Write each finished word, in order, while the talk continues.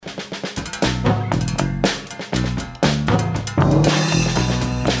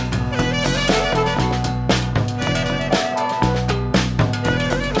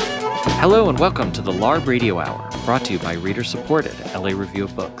Hello and welcome to the LARB Radio Hour, brought to you by reader-supported LA Review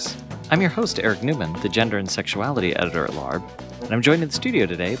of Books. I'm your host, Eric Newman, the gender and sexuality editor at LARB, and I'm joined in the studio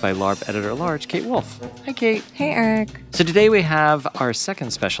today by LARB editor-at-large, Kate Wolf. Hi, Kate. Hey, Eric. So today we have our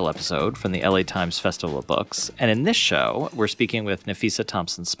second special episode from the LA Times Festival of Books, and in this show, we're speaking with Nafissa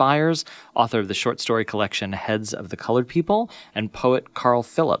Thompson-Spires, author of the short story collection Heads of the Colored People, and poet Carl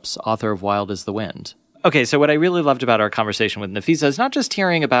Phillips, author of Wild as the Wind. Okay, so what I really loved about our conversation with Nafissa is not just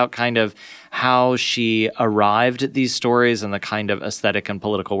hearing about kind of how she arrived at these stories and the kind of aesthetic and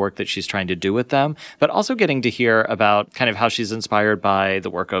political work that she's trying to do with them, but also getting to hear about kind of how she's inspired by the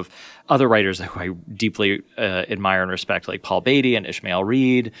work of other writers who I deeply admire and respect, like Paul Beatty and Ishmael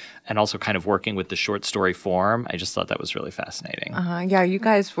Reed, and also kind of working with the short story form. I just thought that was really fascinating. Yeah, you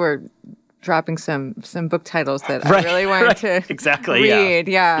guys were dropping some book titles that I really wanted to read.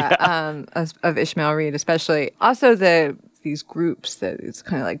 Of Ishmael Reed, especially. Also these groups that it's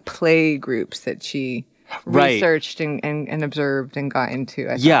kind of like play groups that she researched and observed and got into.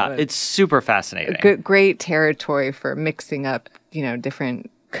 It's super fascinating. Great territory for mixing up, different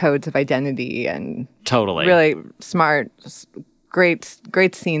codes of identity and totally really smart, great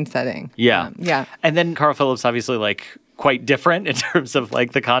scene setting. Yeah. And then Carl Phillips, obviously, quite different in terms of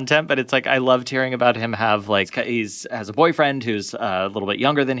the content, but it's I loved hearing about him have has a boyfriend who's a little bit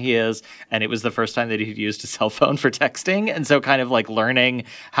younger than he is, and it was the first time that he'd used a cell phone for texting, and so kind of learning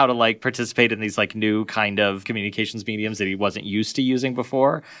how to participate in these new kind of communications mediums that he wasn't used to using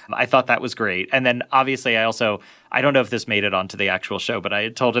before. I thought that was great. And then obviously I don't know if this made it onto the actual show, but I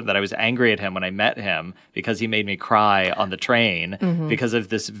had told him that I was angry at him when I met him because he made me cry on the train because of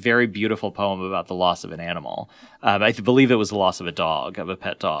this very beautiful poem about the loss of an animal. I believe it was the loss of a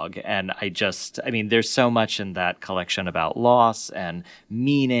pet dog. And there's so much in that collection about loss and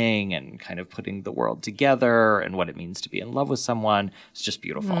meaning and kind of putting the world together and what it means to be in love with someone. It's just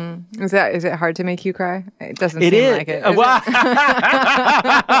beautiful. Is it hard to make you cry? It doesn't seem like it.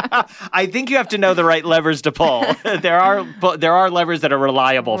 I think you have to know the right levers to pull. There are levers that are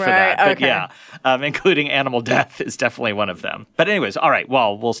reliable for that. Okay. But including animal death is definitely one of them. But anyways, all right,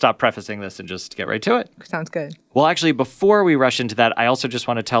 well, we'll stop prefacing this and just get right to it. Sounds good. Well, actually, before we rush into that, I also just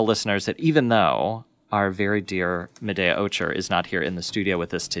want to tell listeners that even though our very dear Medaya Ocher is not here in the studio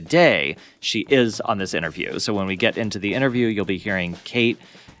with us today, she is on this interview. So when we get into the interview, you'll be hearing Kate,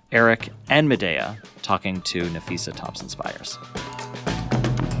 Eric, and Medaya talking to Nafissa Thompson-Spires.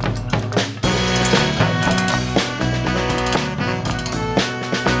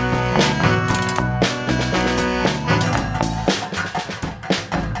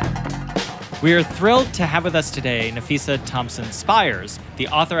 We are thrilled to have with us today Nafissa Thompson-Spires, the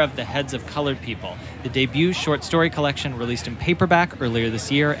author of The Heads of Colored People, the debut short story collection released in paperback earlier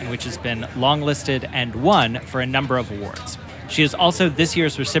this year and which has been longlisted and won for a number of awards. She is also this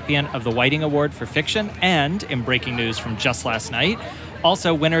year's recipient of the Whiting Award for Fiction and, in breaking news from just last night,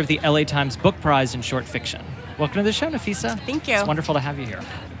 also winner of the LA Times Book Prize in Short Fiction. Welcome to the show, Nafissa. Thank you. It's wonderful to have you here.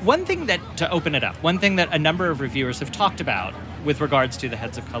 One thing that a number of reviewers have talked about with regards to The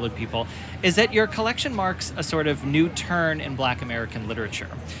Heads of Colored People is that your collection marks a sort of new turn in Black American literature,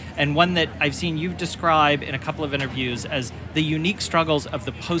 and one that I've seen you describe in a couple of interviews as the unique struggles of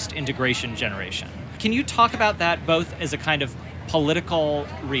the post-integration generation. Can you talk about that both as a kind of political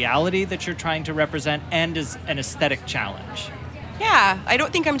reality that you're trying to represent and as an aesthetic challenge? Yeah, I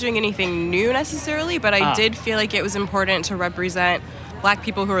don't think I'm doing anything new necessarily, but I did feel like it was important to represent Black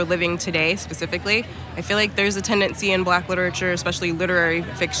people who are living today specifically. I feel like there's a tendency in Black literature, especially literary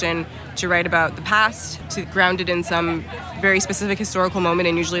fiction, to write about the past, to ground it in some very specific historical moment,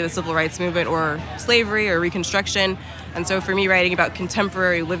 and usually the civil rights movement or slavery or Reconstruction. And so for me, writing about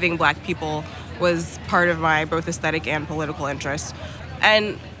contemporary living Black people was part of my both aesthetic and political interest.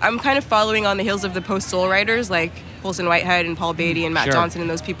 And I'm kind of following on the heels of the post-soul writers like Colson Whitehead and Paul Beatty and Matt Johnson and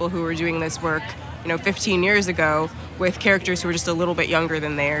those people who were doing this work 15 years ago with characters who were just a little bit younger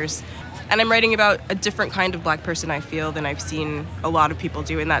than theirs. And I'm writing about a different kind of Black person, I feel, than I've seen a lot of people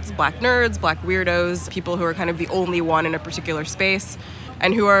do, and that's Black nerds, Black weirdos, people who are kind of the only one in a particular space,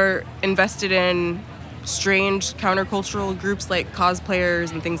 and who are invested in strange countercultural groups like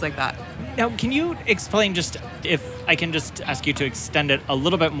cosplayers and things like that. Now, can you explain, just if I can just ask you to extend it a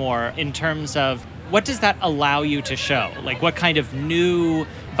little bit more in terms of what does that allow you to show? What kind of new,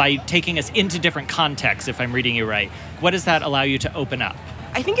 by taking us into different contexts, if I'm reading you right, what does that allow you to open up?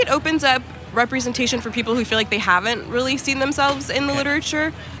 I think it opens up representation for people who feel like they haven't really seen themselves in the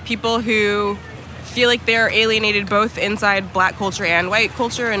literature, people who feel like they're alienated both inside Black culture and white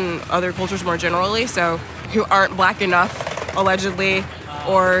culture and other cultures more generally, so who aren't Black enough, allegedly,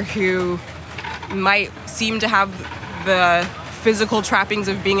 or who might seem to have the physical trappings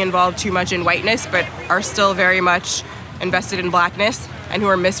of being involved too much in whiteness, but are still very much invested in blackness, and who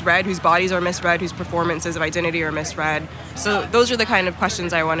are misread, whose bodies are misread, whose performances of identity are misread. So those are the kind of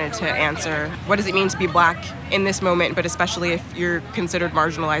questions I wanted to answer. What does it mean to be black in this moment, but especially if you're considered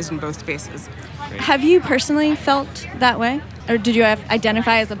marginalized in both spaces? Have you personally felt that way? Or did you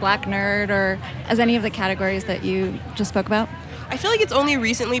identify as a black nerd or as any of the categories that you just spoke about? I feel like it's only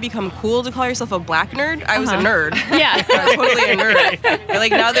recently become cool to call yourself a black nerd. I was a nerd. Yeah. Totally a nerd. But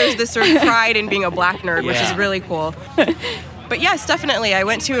like now there's this sort of pride in being a black nerd, which is really cool. But yes, definitely. I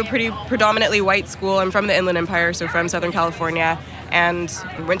went to a pretty predominantly white school. I'm from the Inland Empire, so from Southern California, and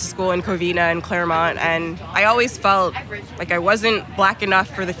went to school in Covina and Claremont, and I always felt like I wasn't black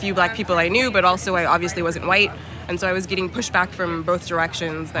enough for the few black people I knew, but also I obviously wasn't white, and so I was getting pushed back from both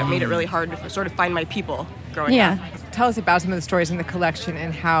directions that made it really hard to sort of find my people growing up. Tell us about some of the stories in the collection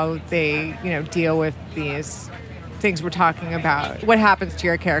and how they, deal with these things we're talking about. What happens to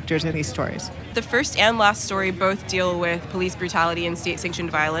your characters in these stories? The first and last story both deal with police brutality and state-sanctioned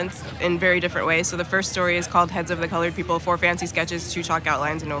violence in very different ways. So the first story is called Heads of the Colored People, 4 fancy sketches, 2 chalk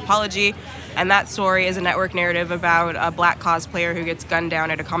outlines, and no apology. And that story is a network narrative about a black cosplayer who gets gunned down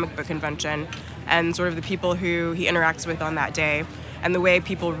at a comic book convention and sort of the people who he interacts with on that day and the way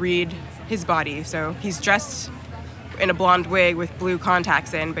people read his body. So he's dressed in a blonde wig with blue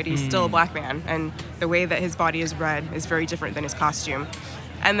contacts in, but he's still a black man, and the way that his body is read is very different than his costume.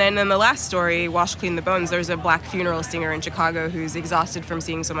 And then in the last story, Wash Clean the Bones, there's a black funeral singer in Chicago who's exhausted from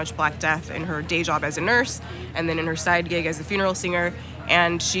seeing so much black death in her day job as a nurse and then in her side gig as a funeral singer,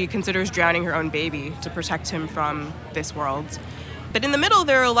 and she considers drowning her own baby to protect him from this world. But in the middle,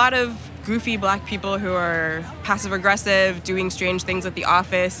 there are a lot of goofy black people who are passive-aggressive, doing strange things at the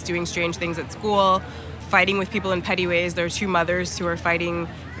office, doing strange things at school, fighting with people in petty ways. There are 2 mothers who are fighting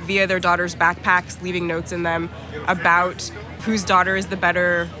via their daughters' backpacks, leaving notes in them about whose daughter is the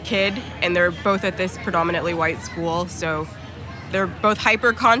better kid, and they're both at this predominantly white school, so they're both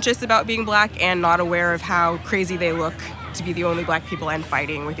hyper-conscious about being black and not aware of how crazy they look to be the only black people and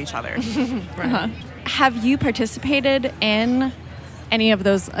fighting with each other. Have you participated in any of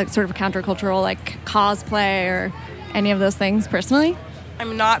those sort of countercultural, like cosplay or any of those things personally?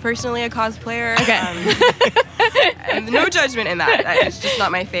 I'm not personally a cosplayer. Okay. No judgment in that. It's just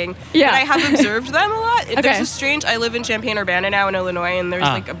not my thing. Yeah. But I have observed them a lot. Okay. There's a strange, I live in Champaign-Urbana now in Illinois, and there's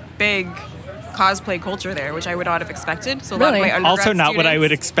like a big cosplay culture there, which I would not have expected. So a lot of my undergrad also not students, what I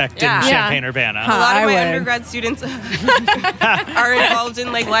would expect in Champaign-Urbana. A lot of my undergrad students are involved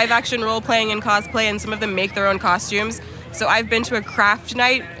in like live action role playing and cosplay, and some of them make their own costumes. So I've been to a craft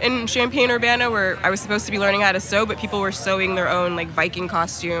night in Champaign-Urbana where I was supposed to be learning how to sew, but people were sewing their own like Viking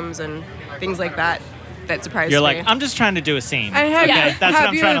costumes and things like that. That surprised me. You're like, I'm just trying to do a scene. And have, okay, that's what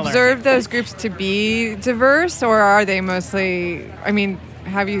I'm trying to learn. Have you observed those groups to be diverse, or are they mostly,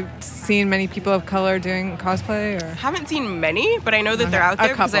 have you seen many people of color doing cosplay? Or? I haven't seen many, but I know that they're out there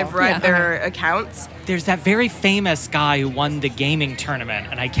because I've read their accounts. There's that very famous guy who won the gaming tournament,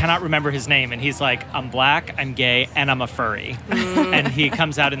 and I cannot remember his name, and he's like, I'm black, I'm gay, and I'm a furry. And he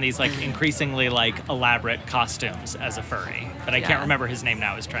comes out in these like increasingly like elaborate costumes as a furry. But I can't remember his name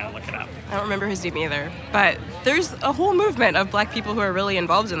now. I was trying to look it up. I don't remember his name either. But there's a whole movement of black people who are really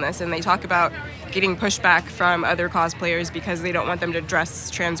involved in this, and they talk about getting pushback from other cosplayers because they don't want them to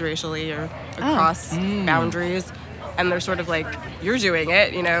dress transracially or across boundaries. And they're sort of like, you're doing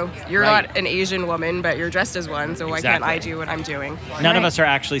it, you're not an Asian woman, but you're dressed as one, so why can't I do what I'm doing? None of us are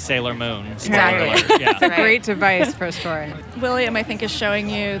actually Sailor Moon. Exactly. It's a great device for a story. William, I think, is showing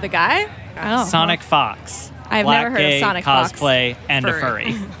you the guy. Sonic Fox. I've black, never heard gay, of Sonic Fox. Cosplay, and a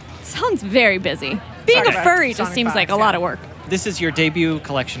furry. Sounds very busy. Being a furry just seems like a lot of work. This is your debut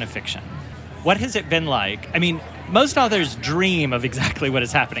collection of fiction. What has it been like? I mean, most authors dream of exactly what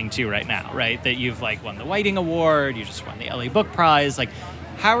is happening to you right now, right? That you've like won the Whiting Award, you just won the LA Book Prize. Like,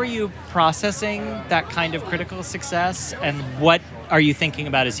 how are you processing that kind of critical success? And what are you thinking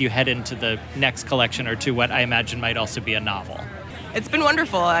about as you head into the next collection or to what I imagine might also be a novel? It's been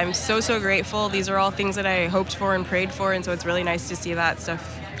wonderful. I'm so grateful. These are all things that I hoped for and prayed for, and so it's really nice to see that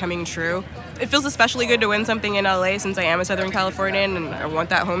stuff coming true. It feels especially good to win something in LA since I am a Southern Californian and I want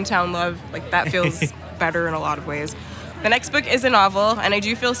that hometown love. Like, that feels better in a lot of ways. The next book is a novel, and I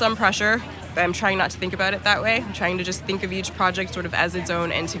do feel some pressure, but I'm trying not to think about it that way. I'm trying to just think of each project sort of as its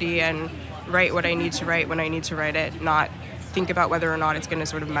own entity and write what I need to write when I need to write it, not think about whether or not it's going to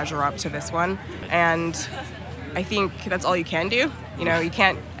sort of measure up to this one. And I think that's all you can do.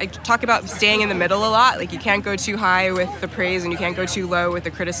 I talk about staying in the middle a lot. Like, you can't go too high with the praise and you can't go too low with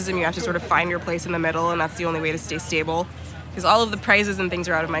the criticism. You have to sort of find your place in the middle, and that's the only way to stay stable. Because all of the prizes and things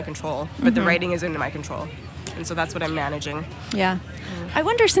are out of my control, but the writing is in my control. And so that's what I'm managing. Yeah. I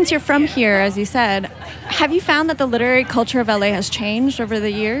wonder, since you're from here, as you said, have you found that the literary culture of LA has changed over the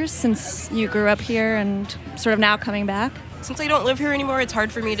years since you grew up here and sort of now coming back? Since I don't live here anymore, it's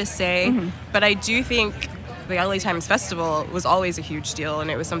hard for me to say, but I do think the LA Times Festival was always a huge deal, and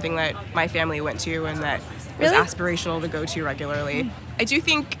it was something that my family went to and that was aspirational to go to regularly. I do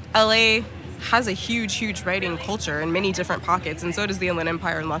think LA has a huge writing culture in many different pockets, and so does the Inland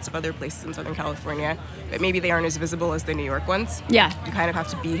Empire and lots of other places in Southern California, but maybe they aren't as visible as the New York ones. Yeah. You kind of have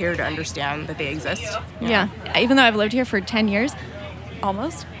to be here to understand that they exist. Yeah. Even though I've lived here for 10 years,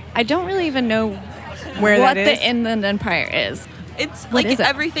 almost, I don't really even know what the Inland Empire is. It's like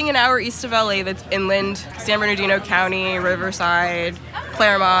everything an hour east of LA that's inland: San Bernardino County, Riverside,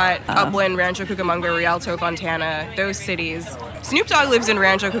 Claremont, Upland, Rancho Cucamonga, Rialto, Fontana, those cities. Snoop Dogg lives in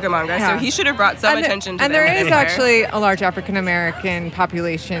Rancho Cucamonga, so he should have brought some attention to that. And there is actually a large African-American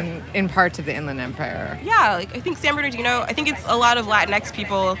population in parts of the Inland Empire. Yeah, like I think San Bernardino, I think it's a lot of Latinx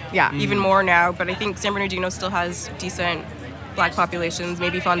people, even more now, but I think San Bernardino still has decent Black populations.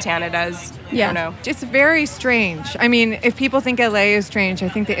 Maybe Fontana does. Yeah. I don't know. It's very strange. I mean, if people think LA is strange, I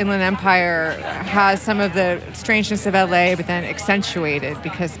think the Inland Empire has some of the strangeness of LA, but then accentuated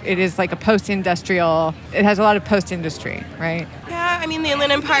because it is like a post-industrial, it has a lot of post-industry, right? Yeah, I mean, the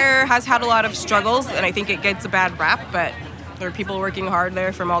Inland Empire has had a lot of struggles, and I think it gets a bad rap, but there are people working hard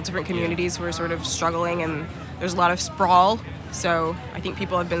there from all different communities who are sort of struggling, and there's a lot of sprawl. So I think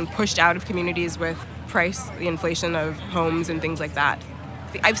people have been pushed out of communities with the inflation of homes and things like that.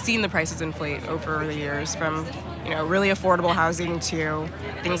 I've seen the prices inflate over the years, from really affordable housing to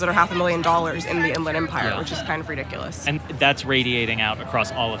things that are $500,000 in the Inland Empire, which is kind of ridiculous. And that's radiating out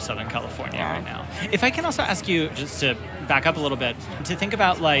across all of Southern California right now. If I can also ask you, just to back up a little bit, to think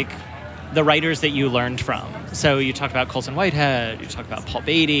about the writers that you learned from. So you talked about Colson Whitehead, you talked about Paul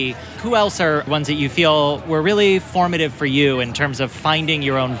Beatty. Who else are ones that you feel were really formative for you in terms of finding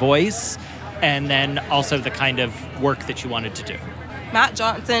your own voice and then also the kind of work that you wanted to do? Matt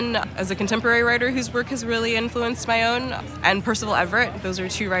Johnson, as a contemporary writer whose work has really influenced my own, and Percival Everett. Those are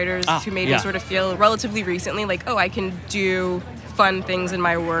two writers who made me sort of feel relatively recently like, I can do fun things in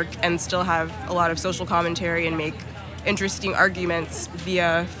my work and still have a lot of social commentary and make interesting arguments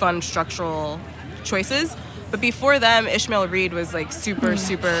via fun structural choices. But before them, Ishmael Reed was super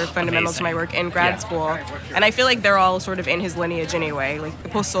fundamental to my work in grad school. And I feel like they're all sort of in his lineage anyway. Like the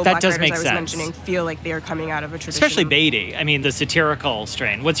post-soul Black writers I was mentioning feel like they are coming out of a tradition. Especially Beatty. I mean, the satirical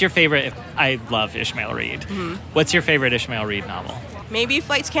strain. What's your favorite? I love Ishmael Reed. Mm-hmm. What's your favorite Ishmael Reed novel? Maybe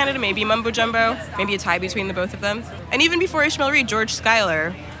Flight to Canada, maybe Mumbo Jumbo, maybe a tie between the both of them. And even before Ishmael Reed, George Schuyler,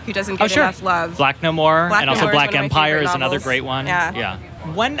 who doesn't get enough love. Black No More, and also More Black Empire is another great one. Yeah.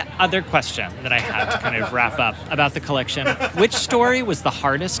 One other question that I had to kind of wrap up about the collection. Which story was the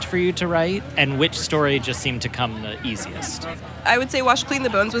hardest for you to write, and which story just seemed to come the easiest? I would say Wash Clean the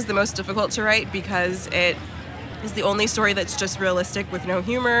Bones was the most difficult to write because it is the only story that's just realistic with no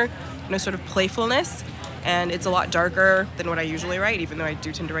humor, no sort of playfulness, and it's a lot darker than what I usually write, even though I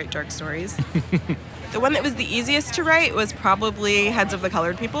do tend to write dark stories. The one that was the easiest to write was probably Heads of the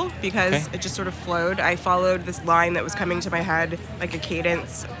Colored People, because it just sort of flowed. I followed this line that was coming to my head, like a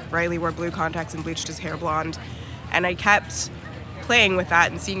cadence. Riley wore blue contacts and bleached his hair blonde. And I kept playing with that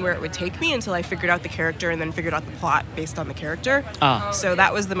and seeing where it would take me until I figured out the character and then figured out the plot based on the character. So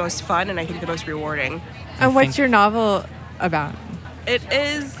that was the most fun and I think the most rewarding. And what's your novel about? It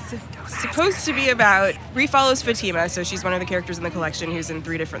is supposed to be about, follows Fatima, so she's one of the characters in the collection who's in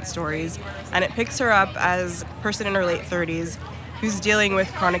 3 different stories, and it picks her up as a person in her late 30s who's dealing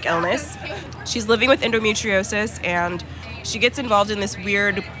with chronic illness. She's living with endometriosis, and she gets involved in this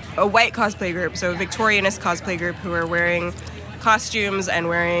a white cosplay group, so a Victorianist cosplay group who are wearing costumes and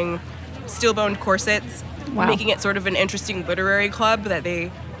wearing steel-boned corsets, making it sort of an interesting literary club that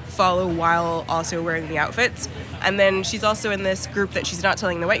they follow while also wearing the outfits. And then she's also in this group that she's not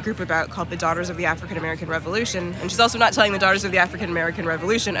telling the white group about called the Daughters of the African American Revolution. And she's also not telling the Daughters of the African American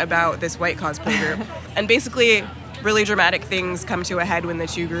Revolution about this white cosplay group. And basically, really dramatic things come to a head when the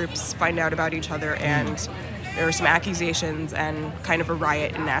two groups find out about each other, and there are some accusations and kind of a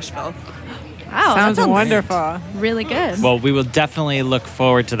riot in Nashville. Wow, sounds wonderful. Really good. Well, we will definitely look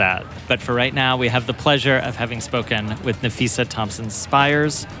forward to that. But for right now, we have the pleasure of having spoken with Nafissa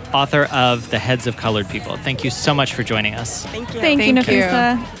Thompson-Spires, author of The Heads of Colored People. Thank you so much for joining us. Thank you. Thank you,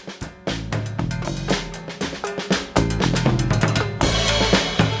 Nafissa.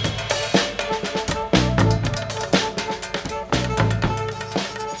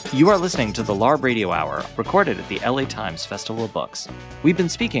 You are listening to the LARB Radio Hour, recorded at the LA Times Festival of Books. We've been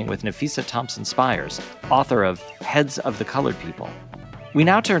speaking with Nafissa Thompson-Spires, author of Heads of the Colored People. We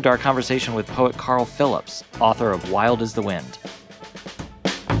now turn to our conversation with poet Carl Phillips, author of Wild as the Wind.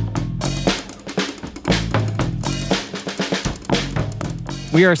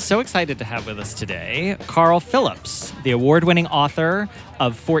 We are so excited to have with us today Carl Phillips, the award-winning author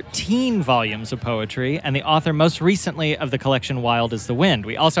of 14 volumes of poetry and the author most recently of the collection Wild as the Wind.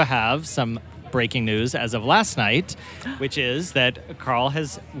 We also have some breaking news as of last night, which is that Carl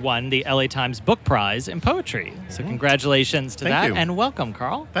has won the LA Times Book Prize in Poetry. So congratulations to that, and welcome,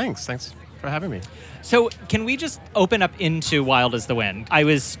 Carl. Thanks for having me. So can we just open up into Wild as the Wind? I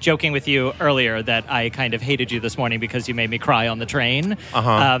was joking with you earlier that I kind of hated you this morning because you made me cry on the train.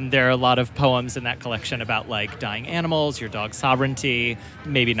 There are a lot of poems in that collection about like dying animals, your dog's sovereignty,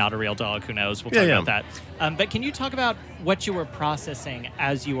 maybe not a real dog, who knows? We'll talk about that. But can you talk about what you were processing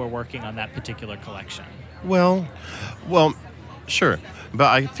as you were working on that particular collection? Well, sure. But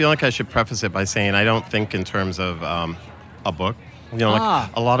I feel like I should preface it by saying I don't think in terms of a book. You know, like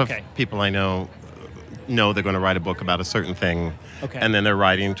a lot of people I know they're going to write a book about a certain thing, and then they're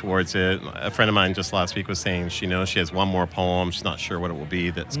writing towards it. A friend of mine just last week was saying she knows she has one more poem. She's not sure what it will be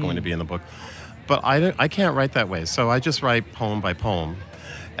that's going to be in the book. But I can't write that way, so I just write poem by poem.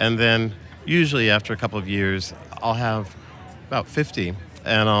 And then usually after a couple of years, I'll have about 50,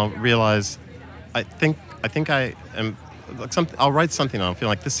 and I'll realize I think I am... I'll write something and I'll feel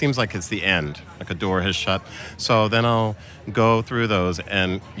like this seems like it's the end, like a door has shut. So then I'll go through those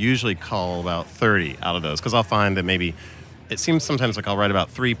and usually cull about 30 out of those, because I'll find that maybe it seems sometimes like I'll write about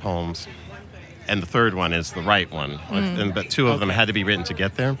 3 poems and the third one is the right one, but 2 of them had to be written to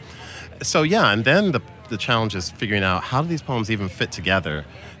get there. So and then the challenge is figuring out how do these poems even fit together.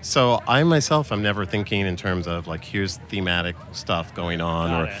 So I myself, I'm never thinking in terms of like here's thematic stuff going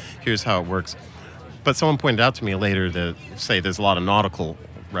on here's how it works. But someone pointed out to me later that, say, there's a lot of nautical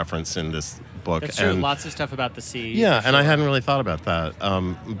reference in this book. That's true. And lots of stuff about the sea. Yeah, and I hadn't really thought about that.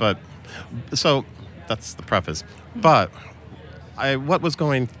 But so that's the preface. But what was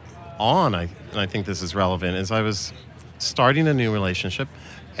going on, and I think this is relevant, is I was starting a new relationship,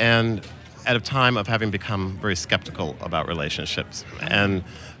 and at a time of having become very skeptical about relationships. And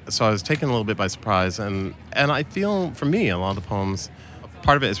so I was taken a little bit by surprise. And I feel, for me, a lot of the poems,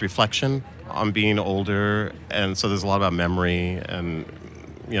 part of it is reflection on being older, and so there's a lot about memory and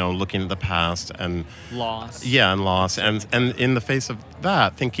looking at the past and loss. And loss, and in the face of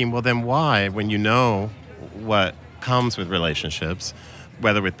that, thinking, well, then why, when you know what comes with relationships,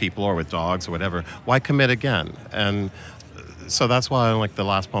 whether with people or with dogs or whatever, why commit again? And so that's why, like the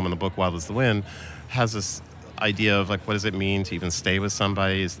last poem in the book, Wild as the Wind, has this idea of like, what does it mean to even stay with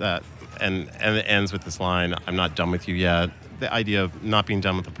somebody? Is that and it ends with this line, "I'm not done with you yet." The idea of not being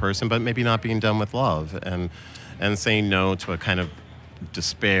done with a person, but maybe not being done with love, and saying no to a kind of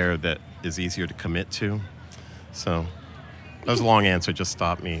despair that is easier to commit to. So that was a long answer. Just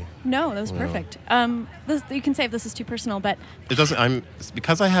stop me. No, that was perfect. You can say if this is too personal, but it doesn't.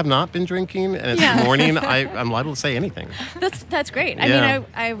 Because I have not been drinking and it's the morning. I'm liable to say anything. That's great. I mean,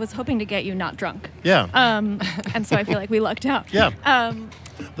 I was hoping to get you not drunk. Yeah. And so I feel like we lucked out. Yeah.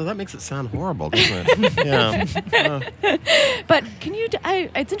 Though that makes it sound horrible, doesn't it? Yeah. But can you...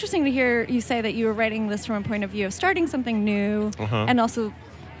 it's interesting to hear you say that you were writing this from a point of view of starting something new and also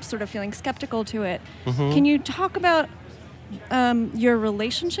sort of feeling skeptical to it. Can you talk about your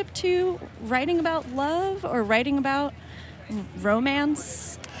relationship to writing about love or writing about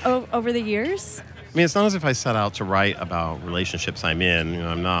romance over the years? I mean, it's not as if I set out to write about relationships I'm in.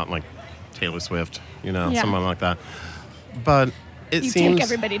 I'm not like Taylor Swift, someone like that. But... You take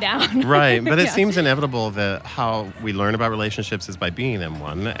everybody down. Right, but it seems inevitable that how we learn about relationships is by being in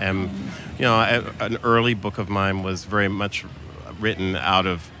one. And, an early book of mine was very much written out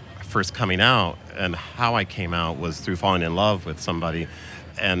of first coming out, and how I came out was through falling in love with somebody.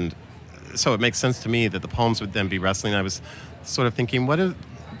 And so it makes sense to me that the poems would then be wrestling. I was sort of thinking,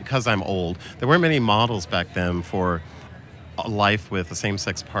 because I'm old, there weren't many models back then for a life with a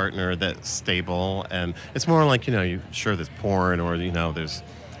same-sex partner that's stable, and it's more like, sure, there's porn or, there's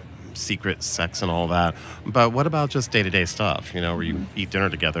secret sex and all that, but what about just day-to-day stuff, where you eat dinner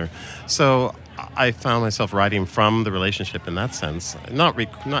together? So I found myself writing from the relationship in that sense, not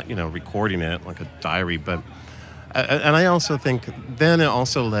recording it like a diary, but and I also think then it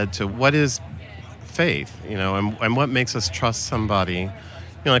also led to what is faith, and what makes us trust somebody,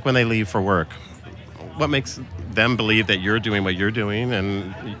 like when they leave for work. What makes them believe that you're doing what you're doing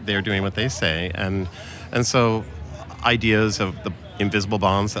and they're doing what they say, and so ideas of the invisible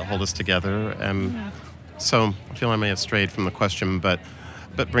bonds that hold us together. And so I feel I may have strayed from the question, but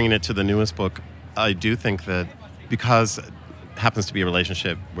bringing it to the newest book, I do think that because it happens to be a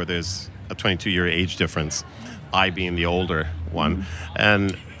relationship where there's a 22-year age difference, I being the older one.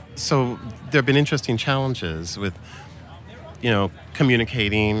 And so there have been interesting challenges with,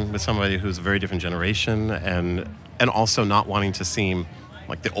 communicating with somebody who's a very different generation and also not wanting to seem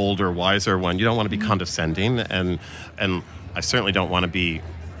like the older, wiser one. You don't want to be condescending, and I certainly don't want to be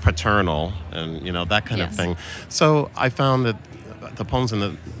paternal and, that kind of thing. So I found that the poems in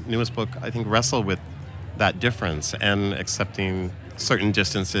the newest book, I think, wrestle with that difference and accepting certain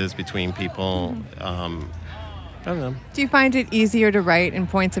distances between people. I don't know. Do you find it easier to write in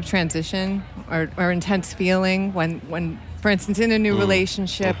points of transition or intense feeling when, for instance, in a new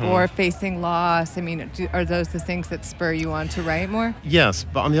relationship or facing loss? I mean, are those the things that spur you on to write more? Yes,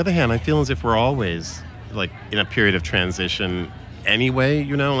 but on the other hand, I feel as if we're always like in a period of transition anyway,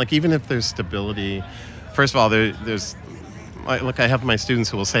 like even if there's stability. First of all, there's I have my students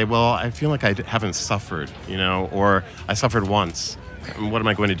who will say, well, I feel like I haven't suffered, or I suffered once. And what am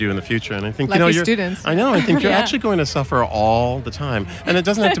I going to do in the future? And I think, you're students. I know. I think you're actually going to suffer all the time. And it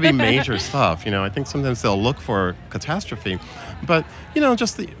doesn't have to be major stuff. I think sometimes they'll look for catastrophe. But,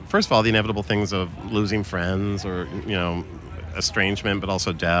 just first of all, the inevitable things of losing friends or, estrangement, but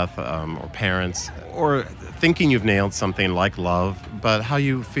also death, or parents, or thinking you've nailed something like love. But how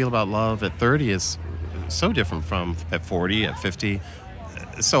you feel about love at 30 is so different from at 40, at 50.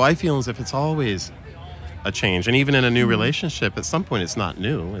 So I feel as if it's always a change. And even in a new relationship, at some point it's not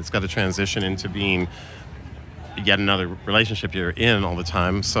new. It's got to transition into being yet another relationship you're in all the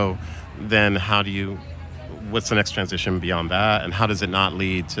time. So then what's the next transition beyond that? And how does it not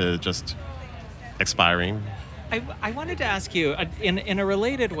lead to just expiring? I wanted to ask you, in a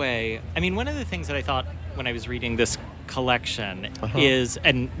related way, I mean, one of the things that I thought when I was reading this collection is,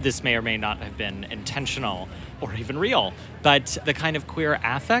 and this may or may not have been intentional or even real, but the kind of queer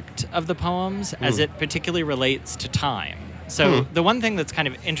affect of the poems as it particularly relates to time. So the one thing that's kind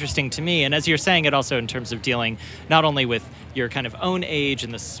of interesting to me, and as you're saying it also in terms of dealing not only with your kind of own age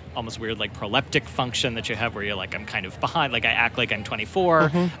and this almost weird like proleptic function that you have where you're like, I'm kind of behind, like I act like I'm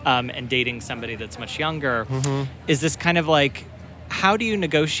 24 and dating somebody that's much younger, is this kind of like, how do you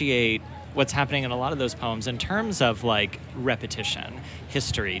negotiate what's happening in a lot of those poems in terms of like repetition,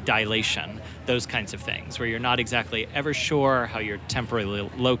 history, dilation, those kinds of things, where you're not exactly ever sure how you're temporally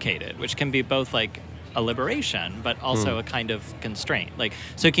located, which can be both like a liberation, but also a kind of constraint. Like,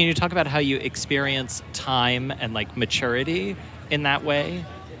 so can you talk about how you experience time and like maturity in that way?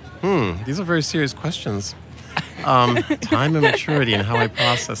 These are very serious questions. Time and maturity and how I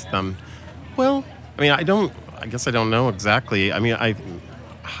process them. Well, I mean, I guess I don't know exactly. I mean,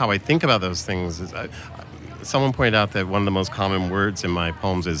 how I think about those things is, someone pointed out that one of the most common words in my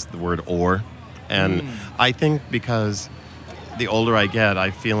poems is the word or. And I think because the older I get,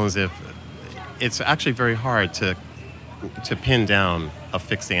 I feel as if it's actually very hard to pin down a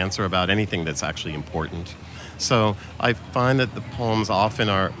fixed answer about anything that's actually important. So I find that the poems often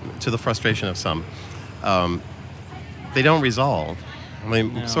are, to the frustration of some, they don't resolve.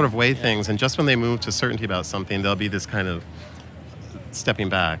 They sort of weigh things, and just when they move to certainty about something, there'll be this kind of stepping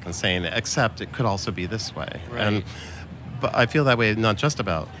back and saying, except it could also be this way. Right. But I feel that way not just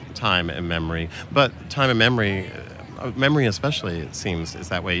about time and memory, but time and memory especially, it seems, is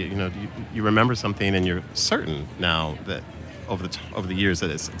that way. You remember something and you're certain now that over the years that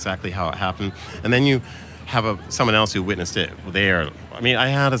it's exactly how it happened, and then you have someone else who witnessed it there. I mean, I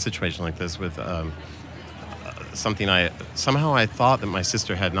had a situation like this with something. I thought that my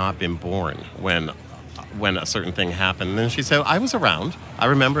sister had not been born when a certain thing happened. And then she said, I was around. I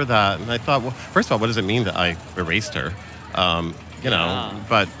remember that. And I thought, well, first of all, what does it mean that I erased her?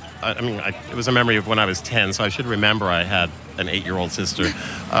 But I mean, it was a memory of when I was 10, so I should remember I had an 8-year-old sister.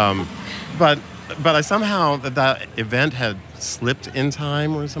 But I somehow, that event had slipped in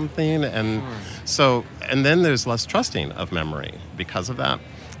time or something. And and then there's less trusting of memory because of that.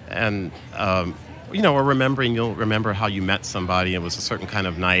 And, or remembering, you'll remember how you met somebody. It was a certain kind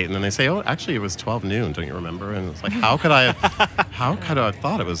of night, and then they say, "Oh, actually, it was 12 noon. Don't you remember?" And it's like, how could I have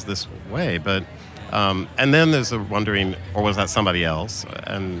thought it was this way? But and then there's a wondering, or was that somebody else?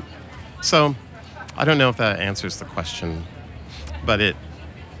 And so, I don't know if that answers the question, but it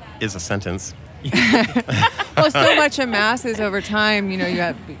is a sentence. Well, so much amasses over time. You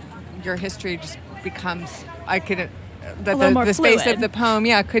have your history just becomes. The space of the poem,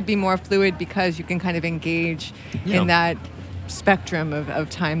 could be more fluid because you can kind of engage in that spectrum of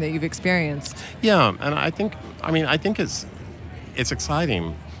time that you've experienced. Yeah, and I think it's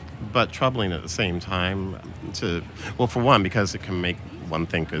exciting, but troubling at the same time. For one, because it can make one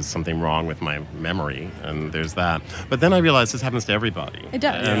think there's something wrong with my memory, and there's that. But then I realize this happens to everybody. It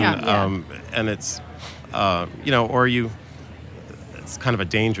does. And it's, it's kind of a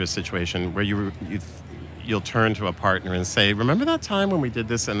dangerous situation where you'll turn to a partner and say, remember that time when we did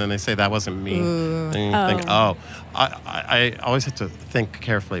this? And then they say, that wasn't me. And you think, I always have to think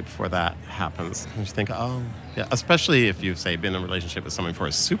carefully before that happens. And you think, yeah, especially if you've, say, been in a relationship with someone for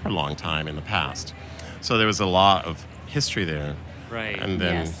a super long time in the past. So there was a lot of history there. Right. And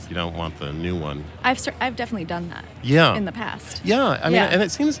then you don't want the new one. I've definitely done that. Yeah. In the past. Yeah. I mean, and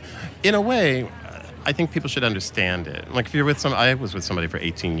it seems, in a way, I think people should understand it. Like if you're with I was with somebody for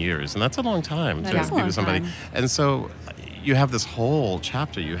 18 years, and that's a long time to be with somebody. And so you have this whole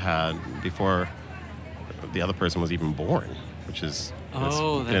chapter you had before the other person was even born, which is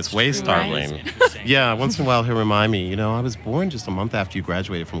it's way startling. Right. Yeah, once in a while he'll remind me, I was born just a month after you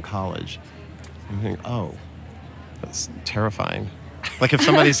graduated from college. And I think, that's terrifying. Like if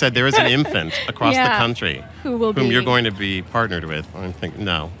somebody said there is an infant across the country whom you're going to be partnered with, I think,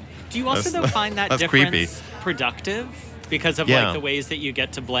 no. Do you also though find that difference creepy. Productive because of like the ways that you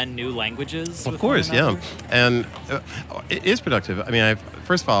get to blend new languages? Of course, and it is productive. I mean,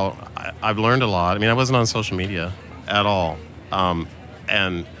 first of all, I've learned a lot. I mean, I wasn't on social media at all,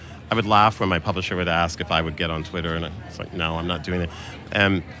 and I would laugh when my publisher would ask if I would get on Twitter, and it's like, no, I'm not doing it.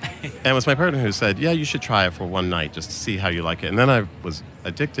 And it was my partner who said, yeah, you should try it for one night just to see how you like it. And then I was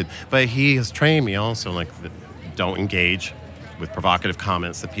addicted. But he has trained me also, like, don't engage with provocative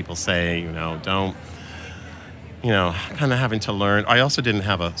comments that people say, don't, kind of having to learn. I also didn't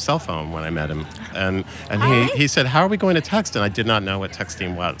have a cell phone when I met him. And he said, how are we going to text? And I did not know what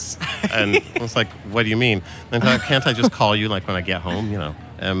texting was. And I was like, what do you mean? And I thought, can't I just call you like when I get home,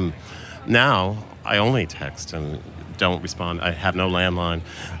 And now I only text and don't respond. I have no landline.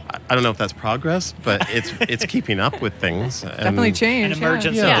 I don't know if that's progress, but it's keeping up with things. Definitely change. An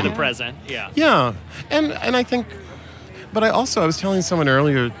emergence into the present. Yeah. Yeah. And I think, but I was telling someone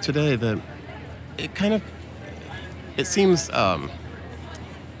earlier today that it seems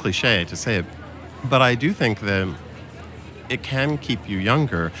cliche to say it, but I do think that it can keep you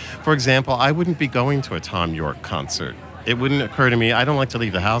younger. For example, I wouldn't be going to a Tom York concert. It wouldn't occur to me. I don't like to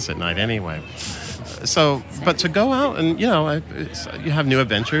leave the house at night anyway. So, but to go out and, you have new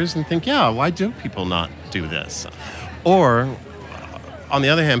adventures and think, why do people not do this? Or, on the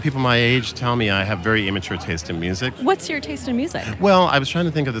other hand, people my age tell me I have very immature taste in music. What's your taste in music? Well, I was trying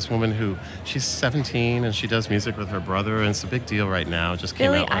to think of this woman she's 17 and she does music with her brother, and it's a big deal right now. It just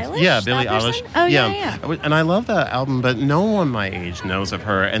came out. Billie Eilish? Yeah, Billie Eilish. Oh, yeah. And I love that album, but no one my age knows of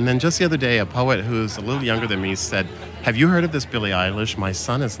her. And then just the other day, a poet who's a little younger than me said, have you heard of this Billie Eilish? My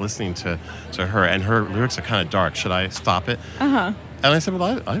son is listening to her, and her lyrics are kind of dark. Should I stop it? Uh-huh. And I said,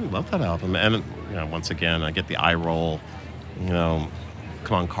 well, I love that album. And, once again, I get the eye roll, come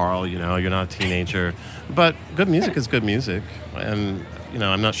on, Carl, you're not a teenager. But good music is good music. And,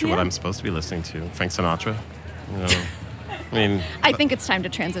 I'm not sure what I'm supposed to be listening to. Frank Sinatra, I mean... I think it's time to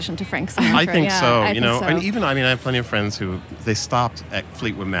transition to Frank Sinatra. I think so, I think so. And even, I have plenty of friends who, they stopped at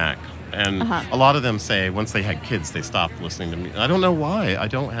Fleetwood Mac. And a lot of them say once they had kids, they stopped listening to music. I don't know why. I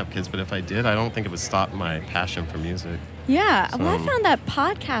don't have kids, but if I did, I don't think it would stop my passion for music. Yeah. So. Well, I found that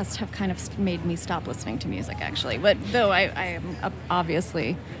podcasts have kind of made me stop listening to music, actually. But though I am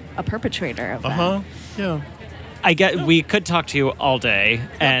obviously a perpetrator of that. Yeah. We could talk to you all day,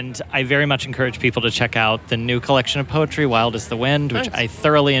 and I very much encourage people to check out the new collection of poetry, Wild as the Wind, which I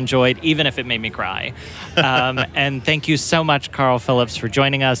thoroughly enjoyed, even if it made me cry. And thank you so much, Carl Phillips, for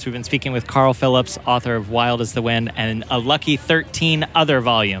joining us. We've been speaking with Carl Phillips, author of Wild as the Wind, and a lucky 13 other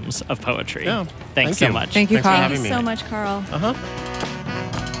volumes of poetry. Yeah. Thanks so much. Thank you, Carl. Thank you so much, Carl.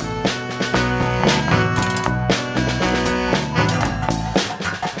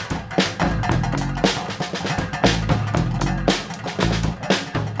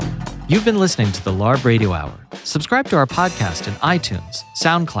 You've been listening to the LARB Radio Hour. Subscribe to our podcast in iTunes,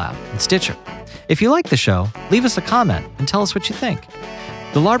 SoundCloud, and Stitcher. If you like the show, leave us a comment and tell us what you think.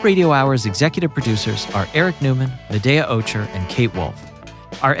 The LARB Radio Hour's executive producers are Eric Newman, Medaya Ocher, and Kate Wolf.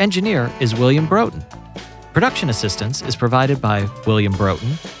 Our engineer is William Broughton. Production assistance is provided by William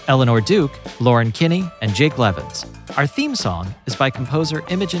Broughton, Eleanor Duke, Lauren Kinney, and Jake Levins. Our theme song is by composer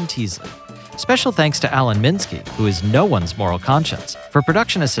Imogen Teasley. Special thanks to Alan Minsky, who is no one's moral conscience, for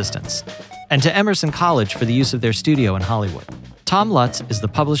production assistance, and to Emerson College for the use of their studio in Hollywood. Tom Lutz is the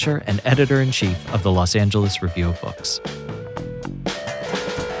publisher and editor-in-chief of the Los Angeles Review of Books.